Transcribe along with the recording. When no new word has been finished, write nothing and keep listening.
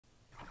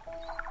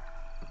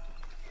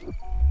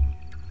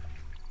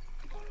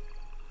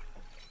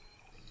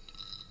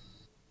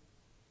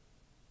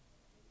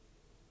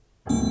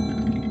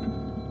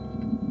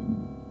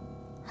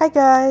Hi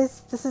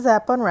guys, this is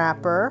App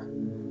Unwrapper.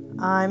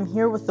 I'm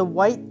here with the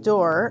white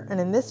door, and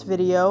in this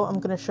video I'm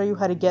going to show you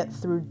how to get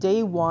through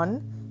day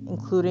 1,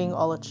 including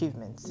all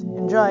achievements.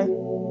 Enjoy!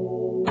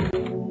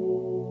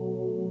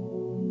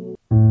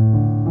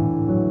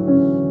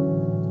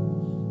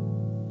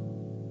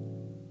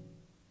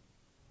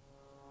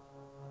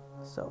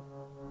 So,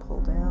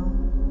 pull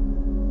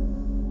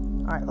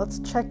down. Alright, let's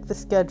check the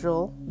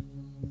schedule.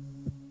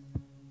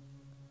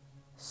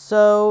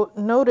 So,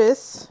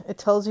 notice it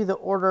tells you the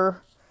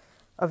order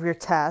of your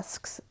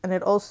tasks, and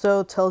it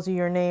also tells you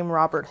your name,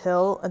 Robert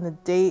Hill, and the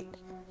date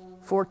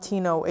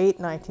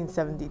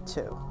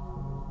 14/08/1972.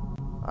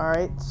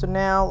 Alright, so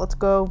now let's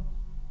go.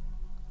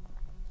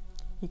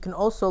 You can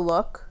also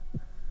look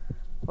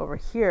over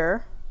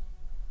here.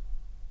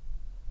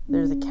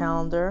 There's a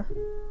calendar.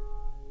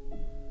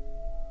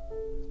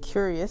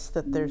 Curious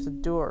that there's a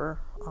door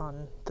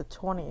on the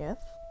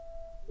 20th.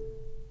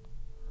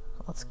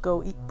 Let's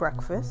go eat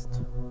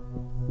breakfast.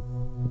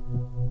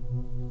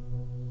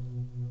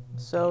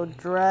 So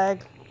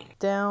drag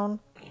down,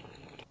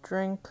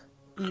 drink,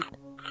 eat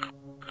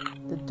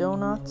the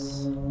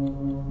donuts,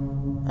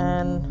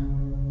 and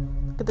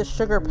look at the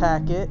sugar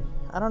packet.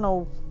 I don't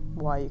know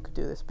why you could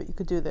do this, but you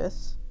could do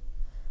this.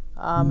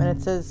 And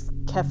it says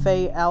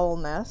Cafe Owl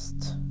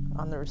Nest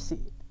on the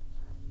receipt.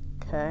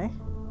 Okay.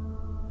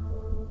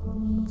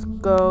 Let's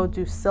go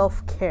do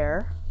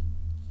self-care.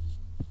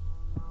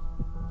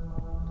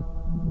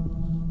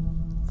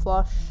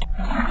 Flush.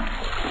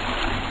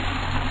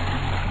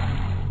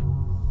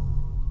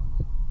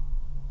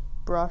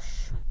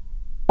 Brush.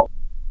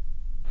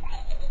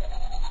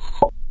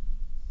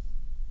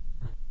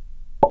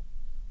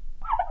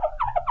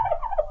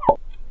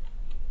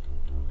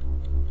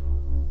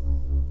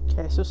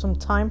 Okay, so some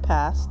time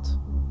passed.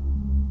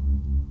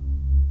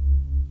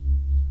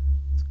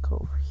 Let's go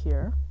over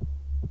here.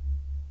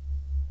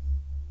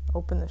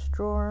 Open this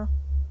drawer.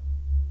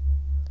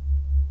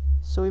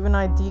 So we have an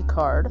ID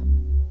card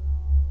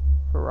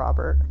for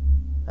Robert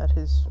at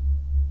his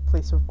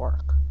place of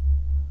work.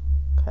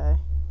 Okay,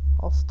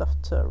 all stuff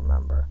to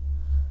remember.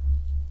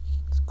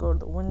 Let's go to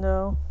the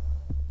window.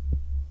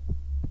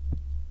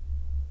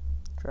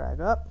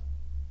 Drag up.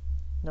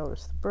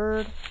 Notice the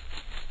bird.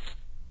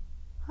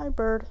 Hi,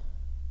 bird.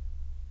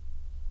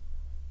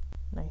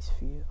 Nice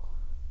view.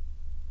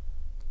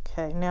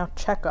 Okay, now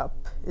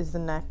checkup is the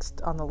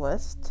next on the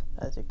list,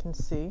 as you can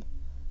see.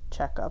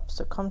 Checkup.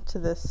 So come to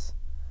this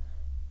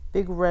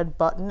big red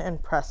button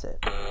and press it.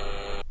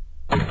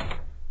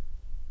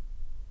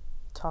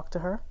 Talk to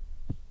her.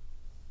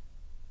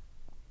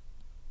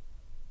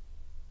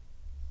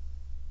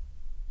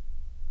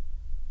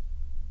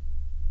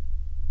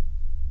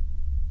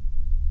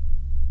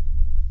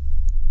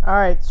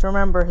 Alright, so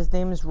remember his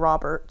name is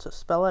Robert, so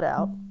spell it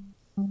out.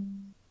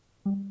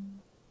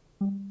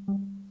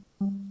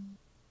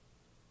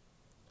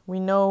 We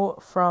know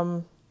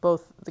from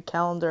both the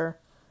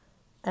calendar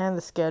and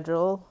the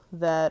schedule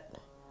that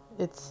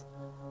it's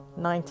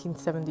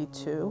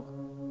 1972.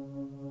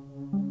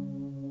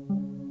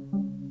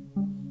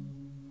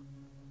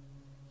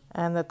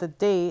 And that the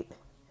date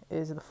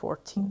is the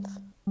 14th.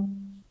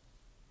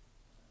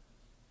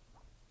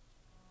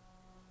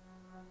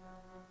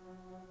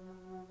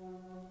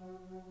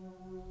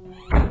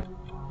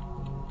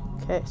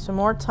 Okay, so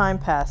more time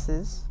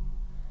passes,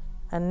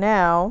 and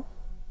now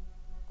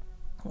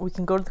we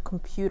can go to the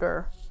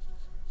computer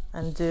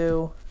and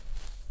do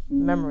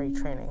memory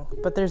training.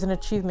 But there's an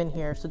achievement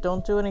here, so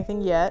don't do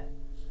anything yet.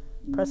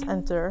 Press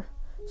enter.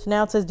 So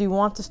now it says, do you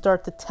want to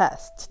start the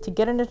test? To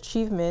get an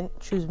achievement,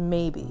 choose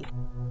maybe.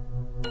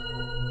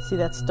 See,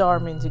 that star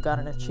means you got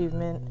an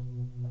achievement.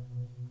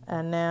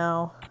 And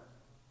now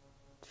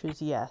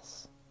choose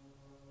yes.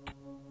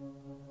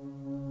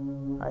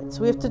 Alright,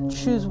 so we have to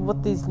choose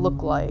what these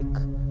look like.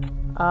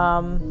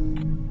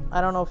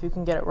 I don't know if you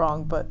can get it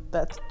wrong, but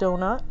that's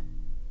donut,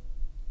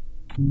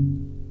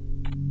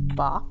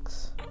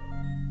 box,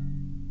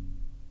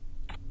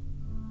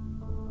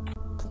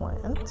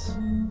 plant,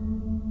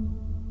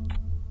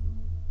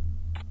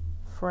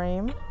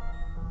 frame,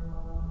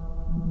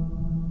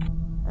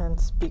 and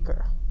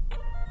speaker.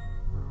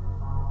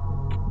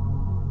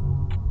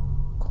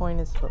 Coin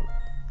is float.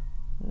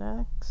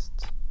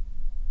 Next,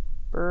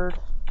 bird.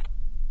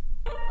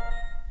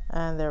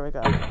 And there we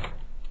go.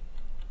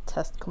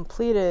 Test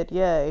completed,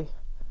 yay.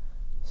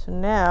 So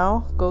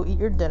now, go eat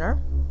your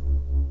dinner.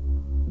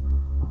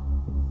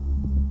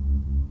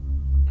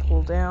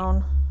 Pull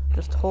down,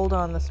 just hold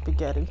on the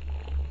spaghetti.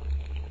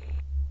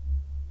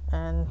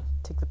 And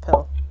take the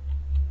pill.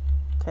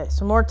 Okay,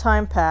 so more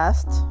time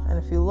passed, and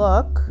if you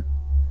look,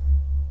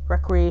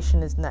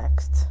 recreation is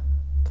next.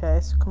 Okay,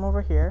 so come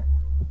over here.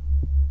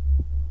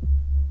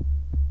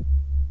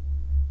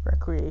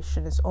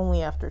 Recreation is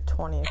only after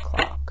 20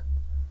 o'clock.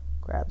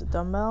 Grab the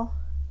dumbbell,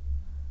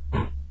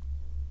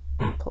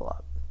 pull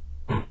up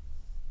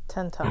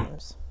 10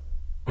 times.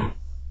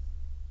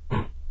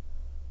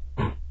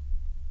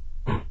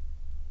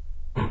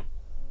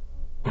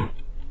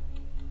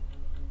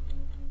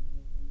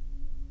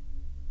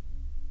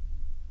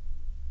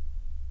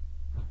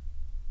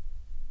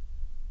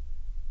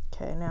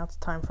 Okay, now it's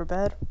time for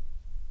bed.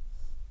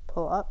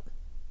 Pull up.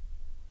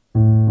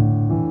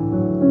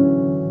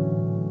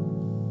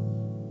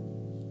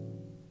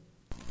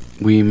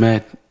 We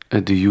met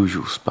at the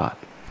usual spot.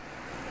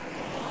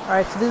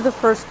 Alright, so this is the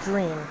first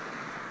dream.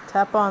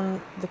 Tap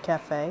on the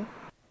cafe.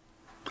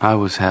 I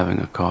was having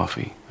a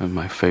coffee at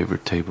my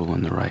favorite table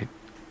on the right.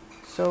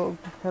 So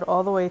head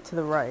all the way to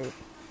the right.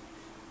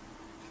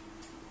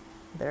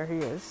 There he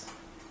is.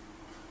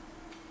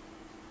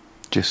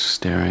 Just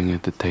staring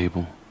at the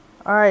table.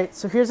 Alright,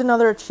 so here's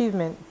another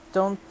achievement.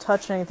 Don't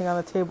touch anything on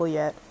the table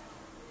yet.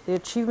 The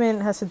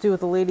achievement has to do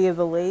with the Lady of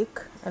the Lake,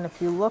 and if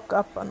you look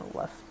up on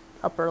the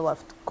upper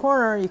left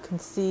corner, you can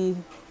see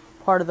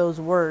part of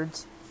those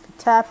words. If you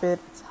tap it,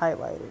 it's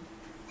highlighted.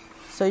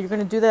 So you're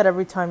going to do that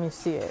every time you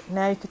see it.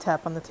 Now you can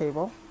tap on the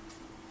table.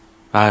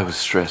 I was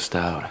stressed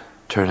out,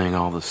 turning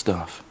all the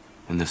stuff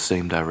in the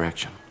same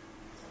direction.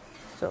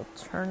 So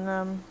turn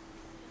them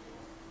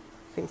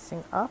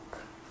facing up.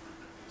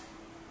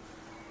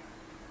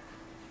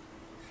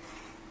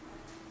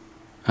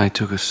 I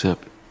took a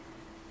sip.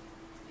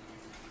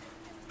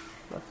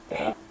 Lift it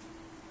up.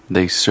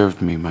 They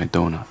served me my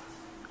donut.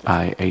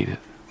 I ate it.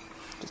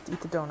 Just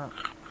eat the donut.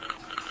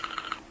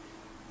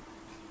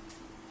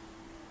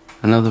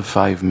 Another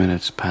 5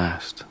 minutes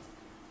passed.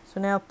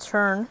 So now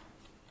turn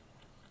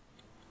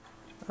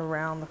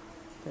around.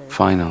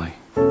 Finally,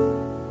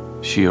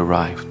 she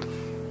arrived.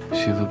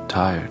 She looked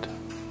tired,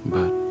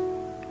 but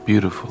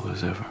beautiful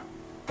as ever.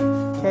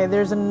 Okay,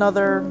 there's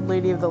another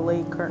Lady of the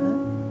Lake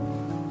curtain.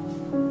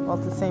 Well,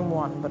 it's the same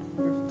one, but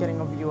you're getting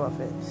a view of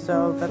it.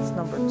 So that's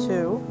number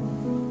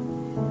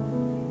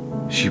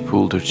 2. She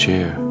pulled her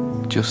chair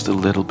just a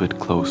little bit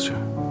closer.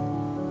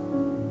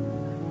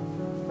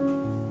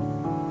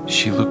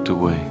 She looked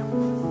away.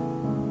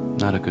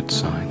 Not a good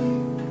sign.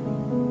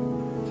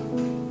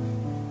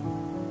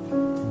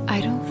 I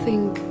don't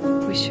think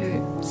we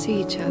should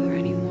see each other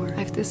anymore.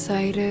 I've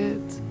decided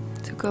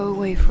to go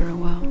away for a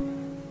while.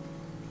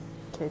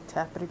 Okay,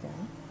 tap it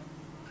again.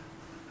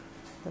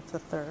 That's a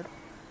 3rd.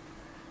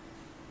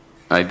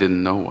 I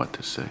didn't know what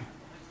to say.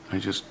 I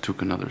just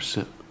took another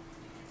sip.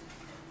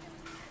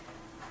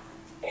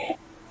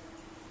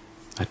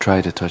 I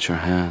tried to touch her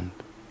hand,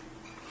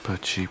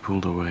 but she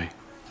pulled away.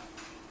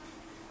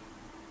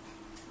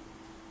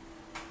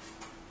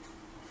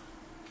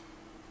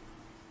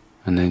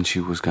 And then she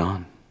was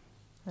gone.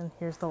 And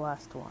here's the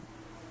last one.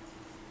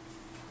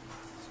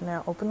 So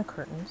now open the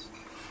curtains.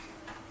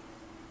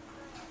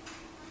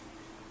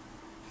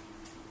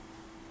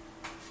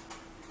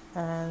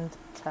 And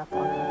tap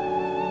on it.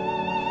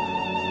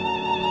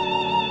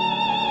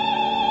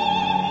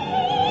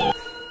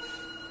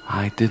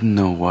 I didn't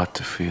know what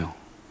to feel.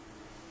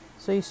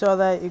 So you saw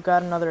that you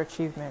got another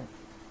achievement.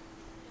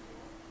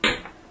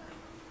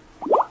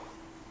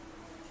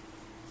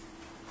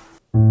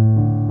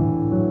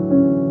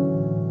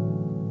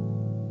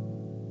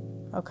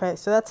 Okay,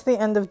 so that's the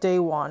end of day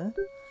 1.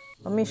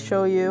 Let me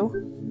show you.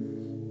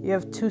 You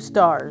have 2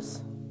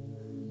 stars.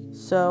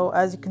 So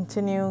as you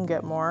continue and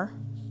get more,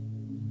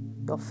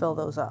 you'll fill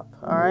those up.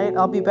 Alright,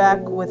 I'll be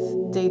back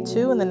with day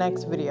 2 in the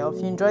next video.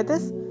 If you enjoyed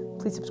this,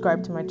 please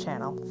subscribe to my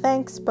channel.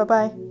 Thanks,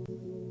 bye-bye.